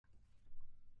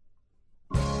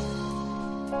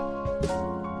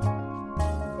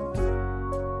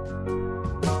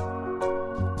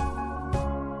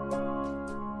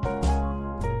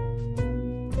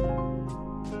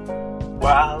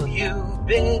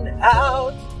been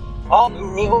out on the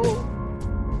road,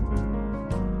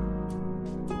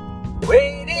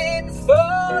 waiting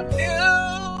for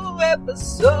new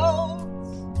episodes.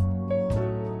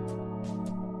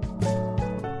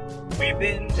 We've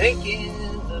been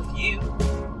thinking of you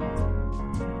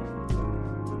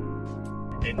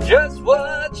and just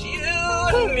what you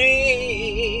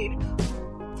need.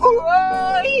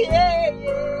 Oh yeah,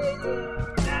 yeah.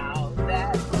 Now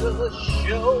that the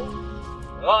show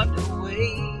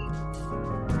underway,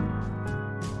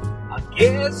 I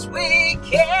guess we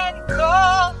can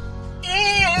call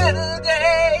it a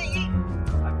day.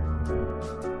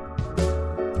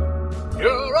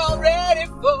 You're all ready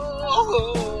for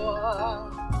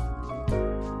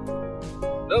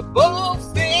the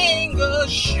Bowfinger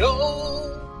Show.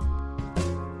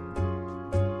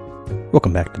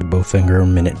 Welcome back to the Bowfinger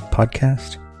Minute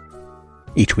Podcast.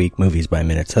 Each week, Movies by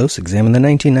Minutes hosts examine the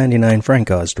 1999 Frank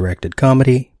Oz directed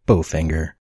comedy,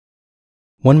 Bowfinger.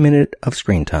 1 minute of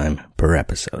screen time per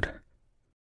episode.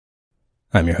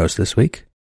 I'm your host this week,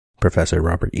 Professor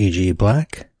Robert E.G.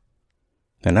 Black,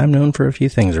 and I'm known for a few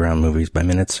things around Movies by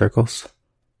Minutes circles,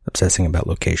 obsessing about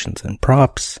locations and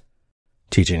props,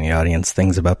 teaching the audience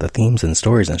things about the themes and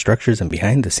stories and structures and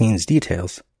behind-the-scenes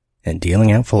details, and dealing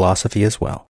out philosophy as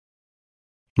well.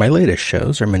 My latest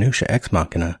shows are Minutia Ex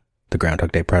Machina, the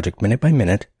Groundhog Day Project Minute by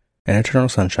Minute, and Eternal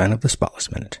Sunshine of the Spotless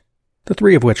Minute, the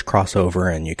three of which cross over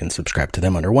and you can subscribe to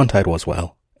them under one title as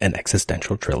well, an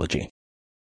existential trilogy.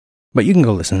 But you can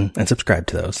go listen and subscribe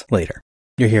to those later.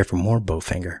 You're here for more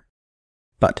Bowfinger.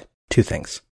 But, two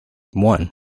things.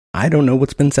 One, I don't know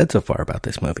what's been said so far about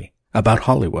this movie, about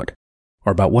Hollywood,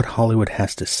 or about what Hollywood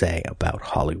has to say about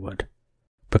Hollywood.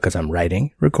 Because I'm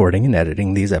writing, recording, and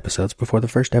editing these episodes before the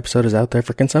first episode is out there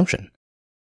for consumption.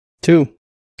 Two,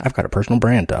 I've got a personal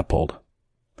brand to uphold.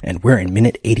 And we're in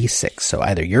minute 86, so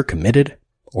either you're committed,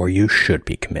 or you should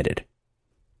be committed.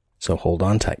 So hold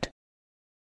on tight.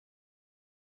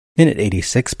 Minute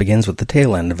 86 begins with the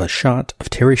tail end of a shot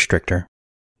of Terry Strichter,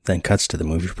 then cuts to the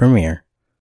movie premiere,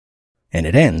 and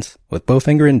it ends with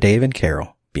Bowfinger and Dave and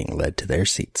Carol being led to their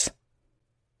seats.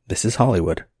 This is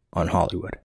Hollywood on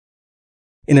Hollywood.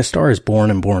 In A Star is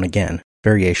Born and Born Again,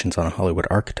 Variations on a Hollywood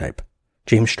Archetype,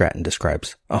 James Stratton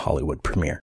describes a Hollywood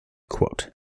premiere.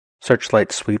 Quote,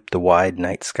 "Searchlights sweep the wide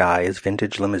night sky as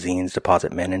vintage limousines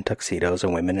deposit men in tuxedos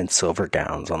and women in silver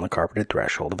gowns on the carpeted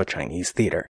threshold of a Chinese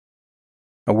theater.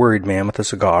 A worried man with a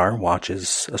cigar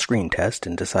watches a screen test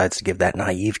and decides to give that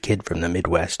naive kid from the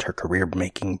Midwest her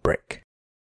career-making break."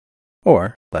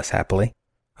 Or, less happily,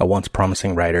 a once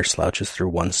promising writer slouches through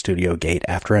one studio gate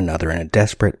after another in a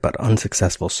desperate but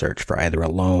unsuccessful search for either a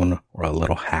loan or a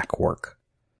little hack work.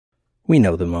 We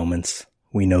know the moments.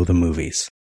 We know the movies.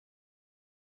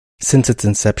 Since its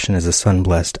inception as a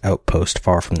sun-blessed outpost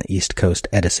far from the East Coast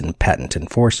Edison patent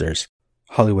enforcers,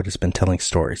 Hollywood has been telling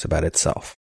stories about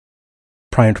itself.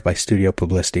 Primed by studio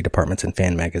publicity departments and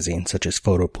fan magazines such as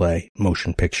Photoplay,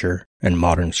 Motion Picture, and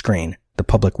Modern Screen, the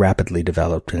public rapidly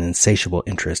developed an insatiable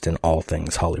interest in all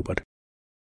things Hollywood.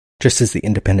 Just as the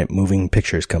independent moving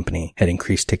pictures company had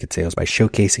increased ticket sales by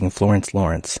showcasing Florence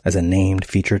Lawrence as a named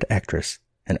featured actress,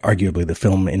 and arguably the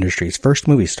film industry's first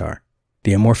movie star,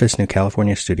 the amorphous New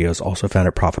California studios also found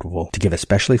it profitable to give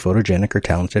especially photogenic or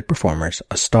talented performers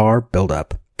a star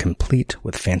build-up, complete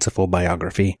with fanciful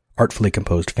biography, artfully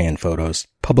composed fan photos,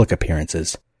 public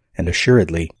appearances, and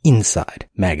assuredly inside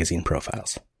magazine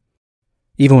profiles.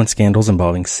 Even when scandals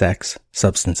involving sex,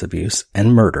 substance abuse,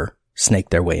 and murder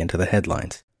snake their way into the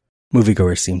headlines,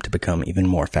 moviegoers seem to become even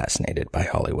more fascinated by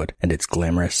Hollywood and its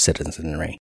glamorous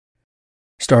citizenry.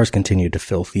 Stars continued to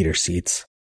fill theater seats,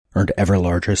 earned ever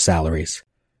larger salaries,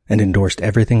 and endorsed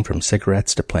everything from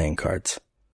cigarettes to playing cards.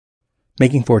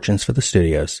 Making fortunes for the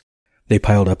studios, they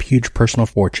piled up huge personal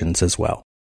fortunes as well.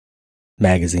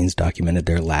 Magazines documented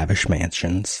their lavish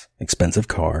mansions, expensive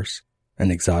cars, and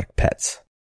exotic pets.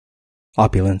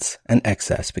 Opulence and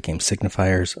excess became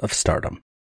signifiers of stardom.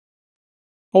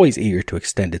 Always eager to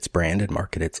extend its brand and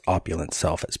market its opulent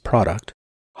self as product,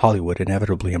 Hollywood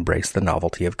inevitably embraced the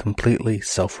novelty of completely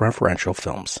self-referential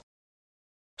films.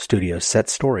 Studios set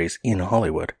stories in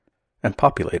Hollywood and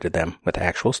populated them with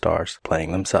actual stars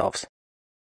playing themselves.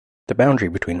 The boundary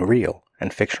between real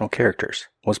and fictional characters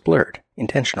was blurred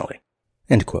intentionally.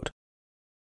 End quote.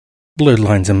 Blurred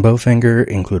lines in Bowfinger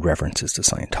include references to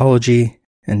Scientology,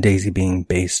 and Daisy being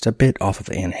based a bit off of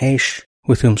Anne Heche,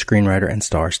 with whom screenwriter and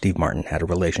star Steve Martin had a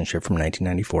relationship from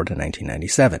 1994 to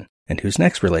 1997, and whose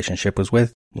next relationship was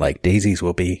with, like Daisy's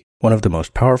will be, one of the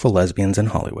most powerful lesbians in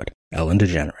Hollywood, Ellen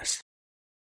DeGeneres.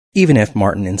 Even if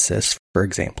Martin insists, for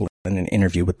example, in an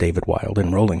interview with David Wilde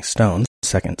in Rolling Stone,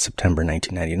 2nd September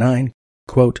 1999,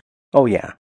 quote, Oh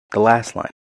yeah, the last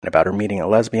line about her meeting a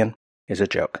lesbian is a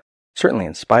joke, certainly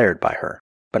inspired by her,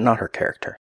 but not her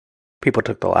character. People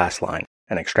took the last line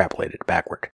and extrapolated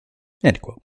backward. End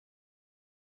quote.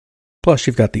 Plus,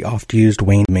 you've got the oft-used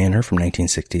Wayne Manor from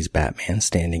 1960s Batman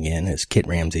standing in as Kit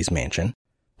Ramsey's mansion,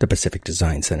 the Pacific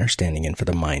Design Center standing in for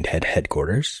the Mindhead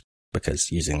headquarters,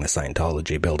 because using the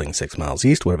Scientology building 6 miles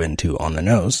east would have been too on the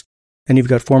nose, and you've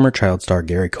got former child star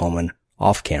Gary Coleman,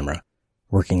 off-camera,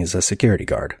 working as a security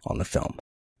guard on the film.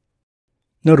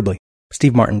 Notably,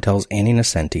 Steve Martin tells Annie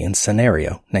Nocenti in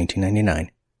Scenario, 1999,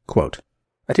 quote,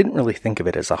 "I didn't really think of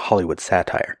it as a Hollywood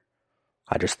satire.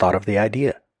 I just thought of the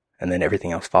idea, and then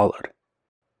everything else followed.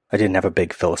 I didn't have a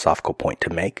big philosophical point to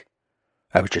make.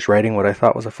 I was just writing what I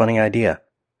thought was a funny idea,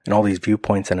 and all these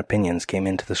viewpoints and opinions came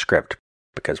into the script,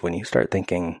 because when you start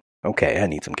thinking, okay, I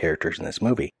need some characters in this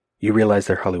movie, you realize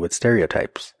they're Hollywood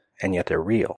stereotypes, and yet they're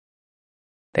real.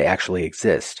 They actually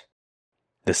exist.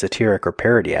 The satiric or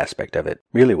parody aspect of it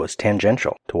really was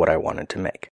tangential to what I wanted to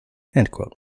make." End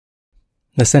quote.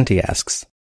 Nocenti asks,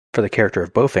 for the character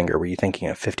of Bowfinger, were you thinking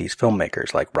of 50s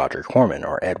filmmakers like Roger Corman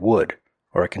or Ed Wood,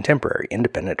 or a contemporary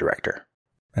independent director?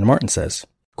 And Martin says,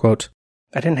 quote,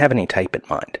 "I didn't have any type in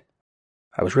mind.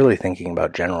 I was really thinking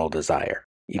about general desire,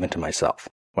 even to myself,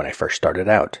 when I first started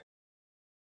out.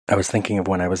 I was thinking of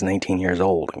when I was 19 years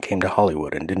old and came to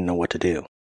Hollywood and didn't know what to do."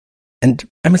 And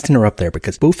I must interrupt there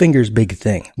because Bowfinger's Big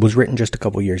Thing was written just a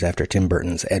couple years after Tim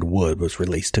Burton's Ed Wood was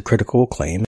released to critical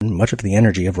acclaim, and much of the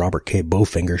energy of Robert K.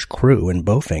 Bowfinger's crew and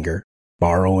Bowfinger,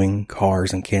 borrowing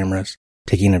cars and cameras,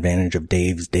 taking advantage of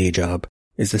Dave's day job,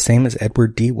 is the same as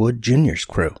Edward D. Wood Jr.'s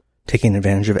crew, taking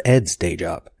advantage of Ed's day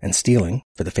job and stealing,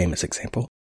 for the famous example,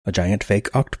 a giant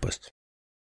fake octopus.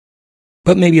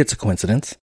 But maybe it's a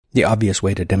coincidence, the obvious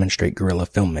way to demonstrate guerrilla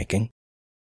filmmaking.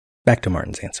 Back to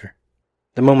Martin's answer.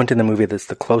 The moment in the movie that's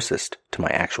the closest to my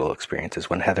actual experience is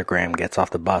when Heather Graham gets off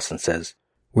the bus and says,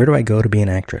 "Where do I go to be an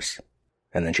actress?"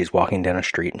 And then she's walking down a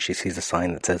street and she sees a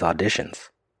sign that says auditions.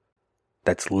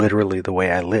 That's literally the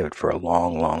way I lived for a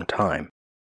long, long time.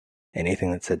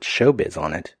 Anything that said showbiz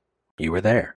on it, you were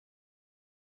there.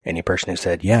 Any person who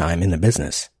said, "Yeah, I'm in the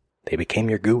business," they became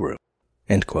your guru.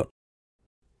 End quote.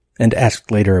 And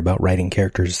asked later about writing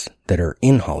characters that are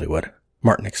in Hollywood,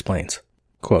 Martin explains,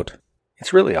 quote,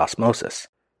 "It's really osmosis,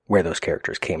 where those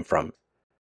characters came from.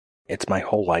 It's my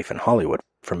whole life in Hollywood,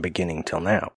 from beginning till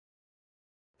now.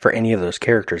 For any of those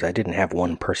characters, I didn't have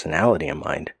one personality in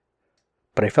mind,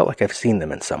 but I felt like I've seen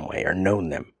them in some way, or known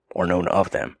them, or known of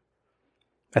them.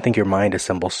 I think your mind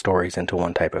assembles stories into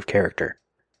one type of character.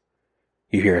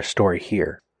 You hear a story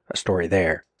here, a story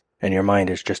there, and your mind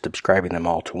is just describing them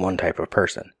all to one type of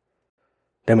person.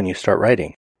 Then when you start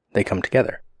writing, they come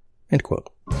together." End quote.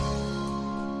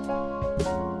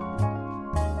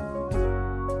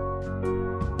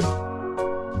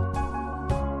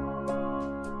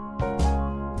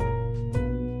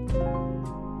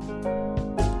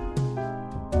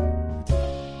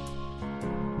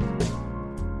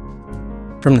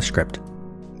 From the script.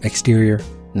 Exterior,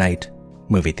 night,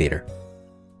 movie theater.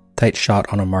 Tight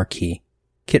shot on a marquee.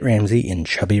 Kit Ramsey in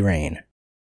chubby rain.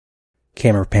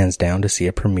 Camera pans down to see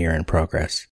a premiere in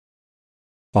progress.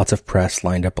 Lots of press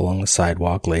lined up along the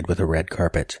sidewalk laid with a red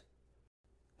carpet.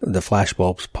 The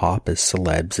flashbulbs pop as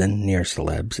celebs and near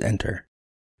celebs enter.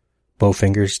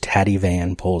 Bowfinger's tatty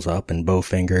van pulls up and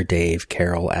Bowfinger, Dave,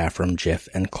 Carol, Afram, Jiff,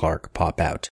 and Clark pop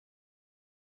out.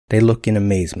 They look in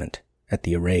amazement at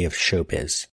the array of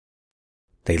showbiz.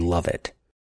 They love it.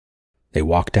 They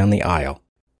walk down the aisle.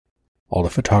 All the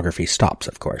photography stops,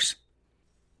 of course.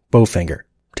 Bowfinger,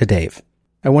 to Dave,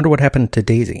 "I wonder what happened to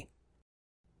Daisy."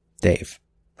 Dave,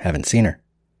 "Haven't seen her."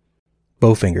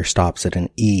 Bowfinger stops at an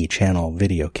E-channel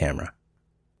video camera.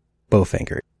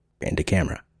 Bowfinger, into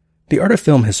camera. The art of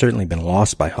film has certainly been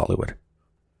lost by Hollywood.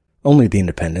 Only the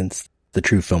independents, the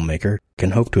true filmmaker,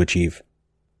 can hope to achieve.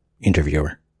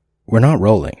 Interviewer, "We're not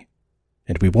rolling.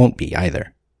 And we won't be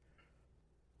either."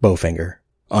 Bowfinger,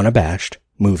 unabashed,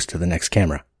 moves to the next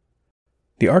camera.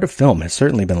 The art of film has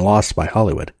certainly been lost by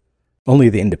Hollywood. Only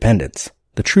the independents,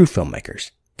 the true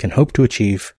filmmakers, can hope to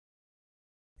achieve.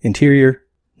 Interior,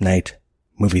 night,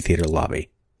 movie theater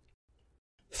lobby.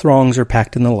 Throngs are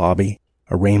packed in the lobby,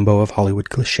 a rainbow of Hollywood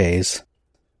cliches.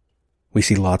 We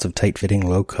see lots of tight-fitting,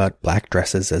 low-cut black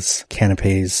dresses as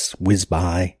canapes whiz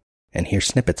by, and hear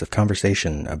snippets of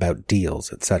conversation about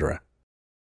deals, etc.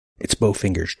 It's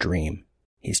Bowfinger's dream.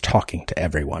 He's talking to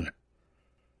everyone.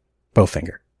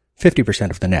 Bowfinger,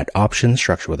 50% of the net option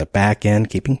structure with a back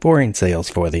end keeping foreign sales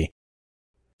for the...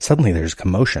 Suddenly there's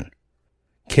commotion.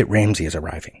 Kit Ramsey is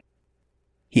arriving.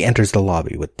 He enters the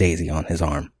lobby with Daisy on his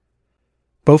arm.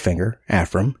 Bowfinger,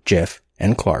 Afram, Jiff,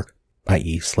 and Clark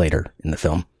i.e. Slater in the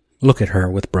film, look at her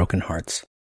with broken hearts.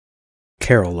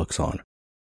 Carol looks on.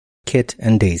 Kit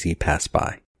and Daisy pass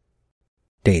by.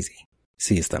 Daisy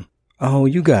sees them. "Oh,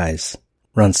 you guys,"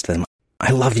 runs to them.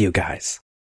 "I love you guys."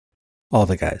 All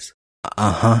the guys.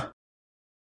 "Uh-huh."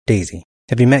 Daisy,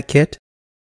 "Have you met Kit?"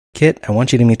 "Kit, I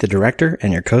want you to meet the director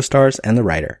and your co-stars and the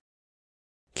writer."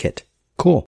 Kit,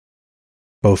 "Cool."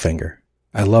 Bowfinger,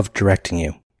 "I loved directing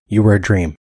you. You were a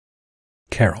dream."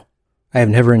 Carol, "I have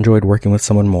never enjoyed working with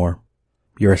someone more.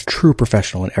 You're a true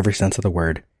professional in every sense of the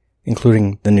word,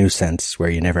 including the new sense where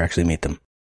you never actually meet them."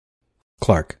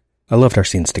 Clark, "I loved our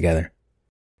scenes together."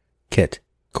 Kit,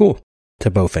 "Cool." To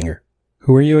Bowfinger,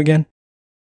 "Who are you again?"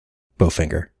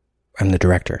 Bowfinger, "I'm the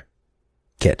director."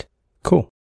 Kit, "Cool."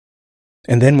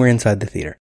 And then we're inside the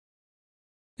theater.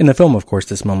 In the film, of course,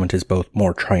 this moment is both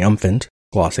more triumphant,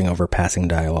 glossing over passing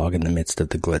dialogue in the midst of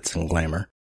the glitz and glamour.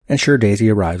 And sure, Daisy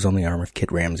arrives on the arm of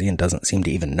Kit Ramsey and doesn't seem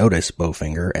to even notice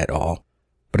Bowfinger at all.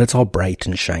 But it's all bright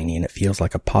and shiny, and it feels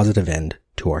like a positive end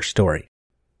to our story.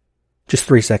 Just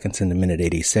 3 seconds into minute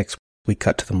 86, we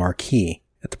cut to the marquee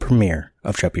at the premiere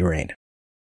of Chubby Rain.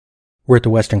 We're at the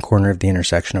western corner of the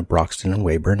intersection of Broxton and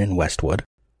Weyburn in Westwood,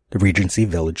 the Regency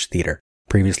Village Theater,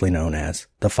 previously known as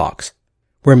the Fox,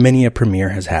 where many a premiere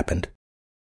has happened.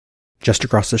 Just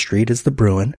across the street is the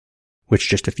Bruin, which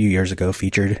just a few years ago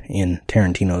featured in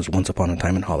Tarantino's Once Upon a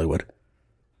Time in Hollywood.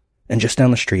 And just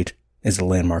down the street is the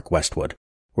landmark Westwood,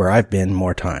 where I've been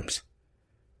more times.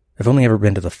 I've only ever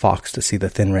been to the Fox to see the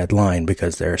Thin Red Line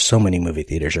because there are so many movie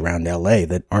theaters around LA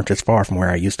that aren't as far from where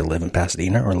I used to live in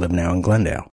Pasadena or live now in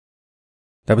Glendale.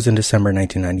 That was in December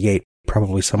 1998,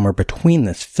 probably somewhere between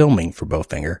this filming for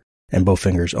Bowfinger and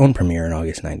Bowfinger's own premiere in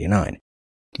August 99,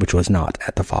 which was not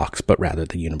at the Fox, but rather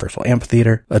the Universal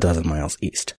Amphitheater a dozen miles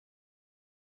east.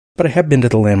 But I have been to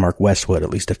the landmark Westwood at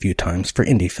least a few times for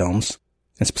indie films,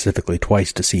 and specifically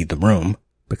twice to see The Room,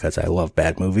 because I love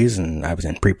bad movies and I was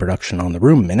in pre-production on The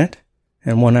Room Minute,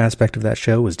 and one aspect of that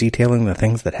show was detailing the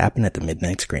things that happen at the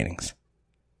midnight screenings.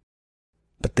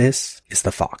 But this is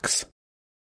the Fox.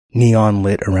 Neon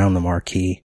lit around the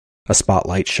marquee, a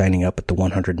spotlight shining up at the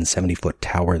 170-foot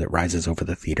tower that rises over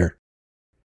the theater.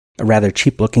 A rather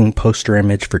cheap-looking poster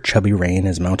image for Chubby Rain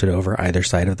is mounted over either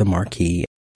side of the marquee,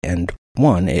 and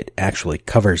one, it actually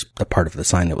covers the part of the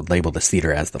sign that would label this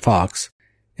theater as the Fox,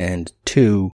 and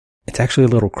two, it's actually a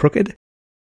little crooked.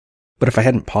 But if I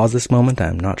hadn't paused this moment,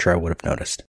 I'm not sure I would have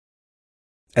noticed.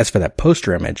 As for that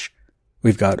poster image,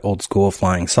 we've got old school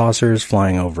flying saucers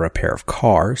flying over a pair of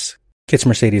cars, Kit's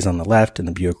Mercedes on the left and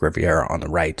the Buick Riviera on the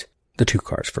right, the two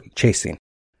cars from the chase scene.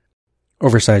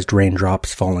 Oversized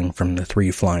raindrops falling from the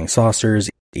 3 flying saucers,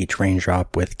 each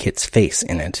raindrop with Kit's face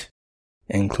in it,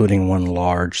 including one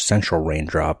large central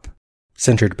raindrop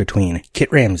centered between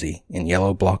Kit Ramsey in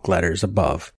yellow block letters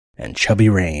above and Chubby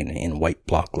Rain in white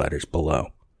block letters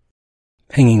below.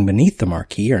 Hanging beneath the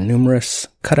marquee are numerous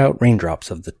cut-out raindrops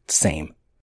of the same,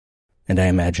 and I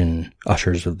imagine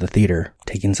ushers of the theater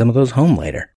taking some of those home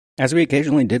later, as we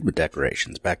occasionally did with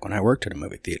decorations back when I worked at a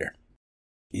movie theater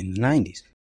in the 90s.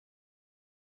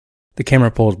 The camera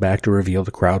pulls back to reveal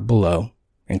the crowd below,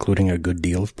 including a good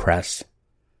deal of press.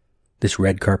 This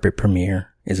red carpet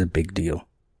premiere is a big deal.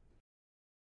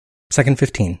 Second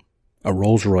 15, a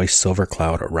Rolls-Royce Silver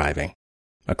Cloud arriving,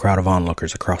 a crowd of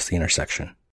onlookers across the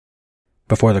intersection.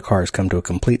 Before the cars come to a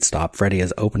complete stop, Freddy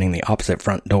is opening the opposite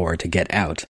front door to get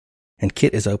out, and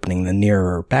Kit is opening the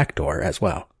nearer back door as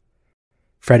well.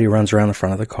 Freddy runs around the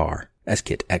front of the car as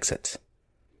Kit exits.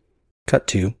 Cut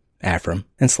to Afram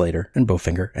and Slater and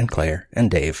Bowfinger and Claire and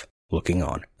Dave looking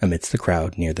on amidst the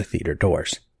crowd near the theater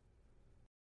doors.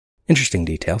 Interesting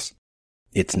details.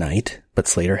 It's night, but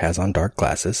Slater has on dark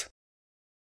glasses.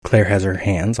 Claire has her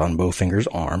hands on Bowfinger's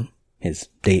arm, his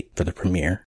date for the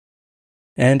premiere.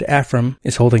 And Afram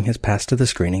is holding his pass to the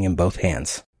screening in both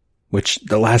hands, which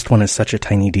the last one is such a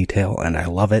tiny detail, and I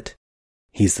love it.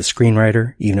 He's the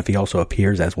screenwriter, even if he also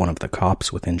appears as one of the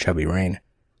cops within Chubby Rain,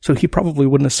 so he probably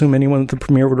wouldn't assume anyone at the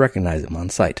premiere would recognize him on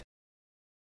sight.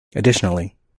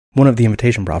 Additionally, one of the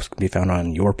invitation props can be found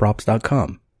on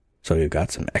yourprops.com, so you've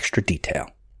got some extra detail.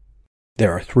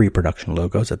 There are 3 production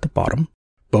logos at the bottom: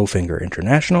 Bowfinger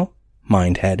International,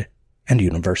 Mindhead, and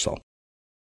Universal.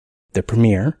 The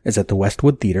premiere is at the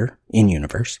Westwood Theater in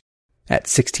Universe at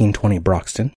 1620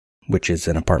 Broxton, which is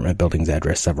an apartment building's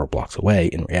address several blocks away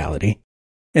in reality,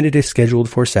 and it is scheduled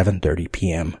for 7:30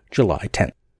 p.m. July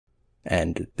 10th.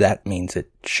 And that means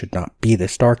it should not be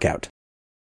this dark out.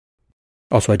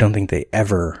 Also, I don't think they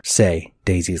ever say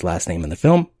Daisy's last name in the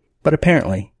film, but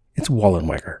apparently it's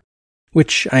Wallenweger,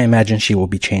 which I imagine she will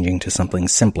be changing to something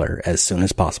simpler as soon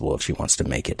as possible if she wants to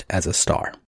make it as a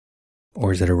star.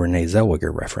 Or is it a Renee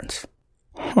Zellweger reference?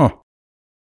 Huh.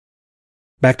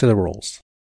 Back to the rolls.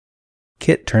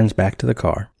 Kit turns back to the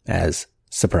car as,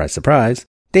 surprise, surprise,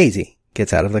 Daisy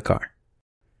gets out of the car.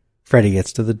 Freddy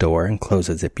gets to the door and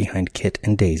closes it behind Kit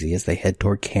and Daisy as they head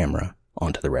toward camera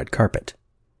onto the red carpet.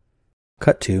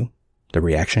 Cut to the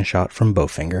reaction shot from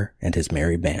Bowfinger and his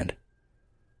merry band.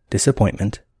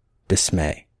 Disappointment,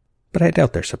 dismay, but I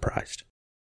doubt they're surprised.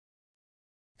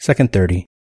 Second 30,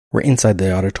 we're inside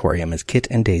the auditorium as Kit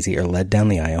and Daisy are led down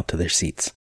the aisle to their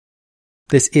seats.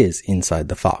 This is inside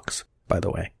the Fox, by the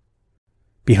way.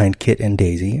 Behind Kit and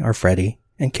Daisy are Freddy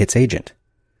and Kit's agent.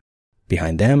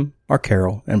 Behind them are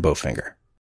Carol and Bowfinger.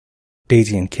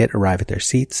 Daisy and Kit arrive at their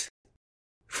seats.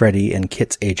 Freddy and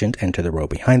Kit's agent enter the row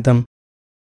behind them.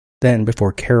 Then,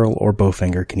 before Carol or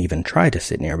Bowfinger can even try to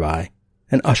sit nearby,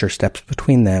 an usher steps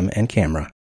between them and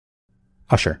camera.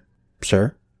 Usher,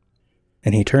 sir?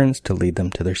 And he turns to lead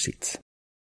them to their seats.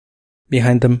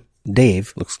 Behind them,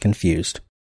 Dave looks confused.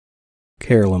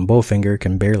 Carol and Bowfinger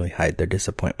can barely hide their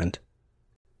disappointment.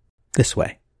 This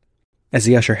way. As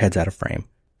the usher heads out of frame,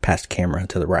 past camera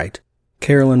to the right,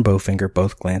 Carol and Bowfinger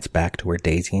both glance back to where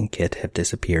Daisy and Kit have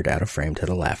disappeared out of frame to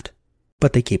the left,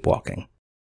 but they keep walking.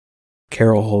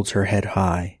 Carol holds her head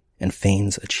high and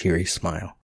feigns a cheery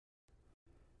smile.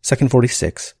 Second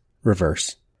 46,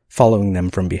 reverse, following them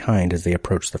from behind as they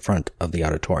approach the front of the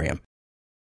auditorium.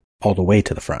 All the way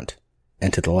to the front,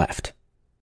 and to the left.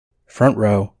 Front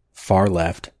row, far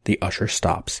left, the usher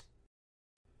stops.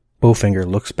 Bowfinger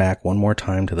looks back one more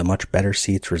time to the much better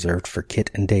seats reserved for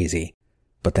Kit and Daisy,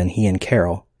 but then he and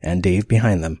Carol, and Dave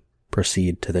behind them,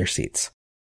 proceed to their seats.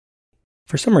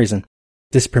 For some reason,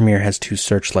 this premiere has two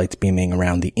searchlights beaming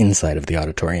around the inside of the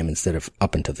auditorium instead of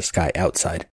up into the sky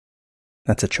outside.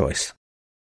 That's a choice.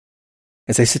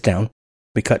 As they sit down,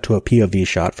 we cut to a POV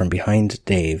shot from behind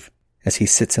Dave as he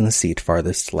sits in the seat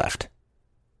farthest left.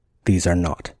 These are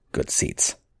not good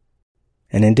seats.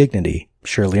 An indignity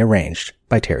surely arranged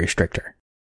by Terry Strichter.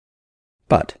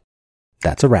 But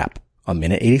that's a wrap on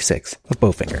minute 86 of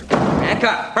Bowfinger. And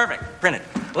cut. Perfect. Print it.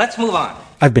 Let's move on.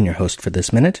 I've been your host for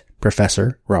this minute,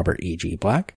 Professor Robert E.G.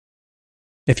 Black.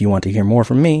 If you want to hear more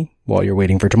from me while you're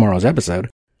waiting for tomorrow's episode,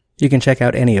 you can check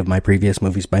out any of my previous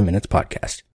Movies by Minutes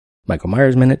podcast. Michael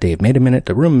Myers Minute, Dave Made a Minute,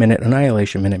 The Room Minute,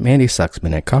 Annihilation Minute, Mandy Sucks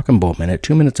Minute, Cock and Bull Minute,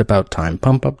 2 Minutes About Time,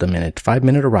 Pump Up the Minute, 5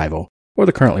 Minute Arrival, or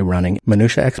the currently running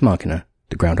Minutia Ex Machina,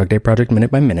 the Groundhog Day Project Minute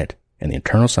by Minute, and the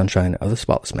Eternal Sunshine of the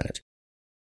Spotless Minute.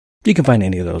 You can find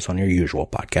any of those on your usual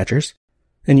podcatchers,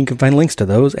 and you can find links to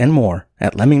those and more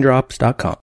at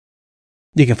lemmingdrops.com.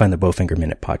 You can find the Bowfinger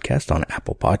Minute podcast on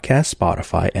Apple Podcasts,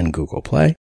 Spotify, and Google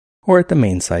Play, or at the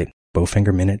main site,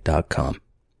 bowfingerminute.com.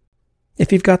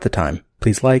 If you've got the time,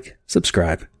 please like,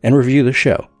 subscribe, and review the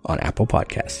show on Apple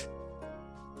Podcasts.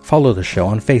 Follow the show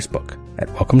on Facebook at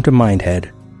Welcome to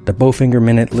Mindhead, the Bowfinger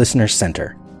Minute Listener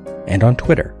Center, and on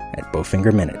Twitter at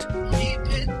Bowfinger Minute. Keep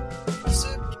it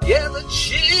together,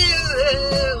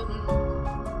 chill.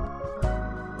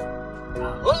 I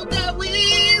hope that we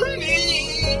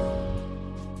meet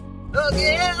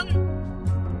again.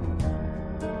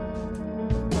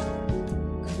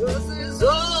 'Cause there's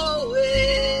always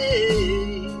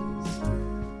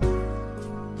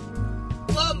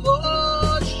one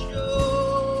more show.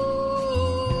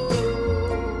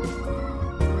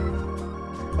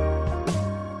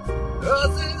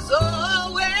 'Cause there's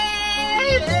always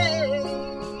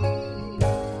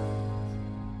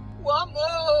one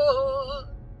more.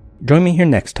 Join me here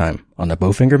next time on the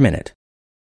Bowfinger Minute.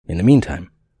 In the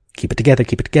meantime, keep it together,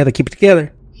 keep it together, keep it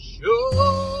together. Show.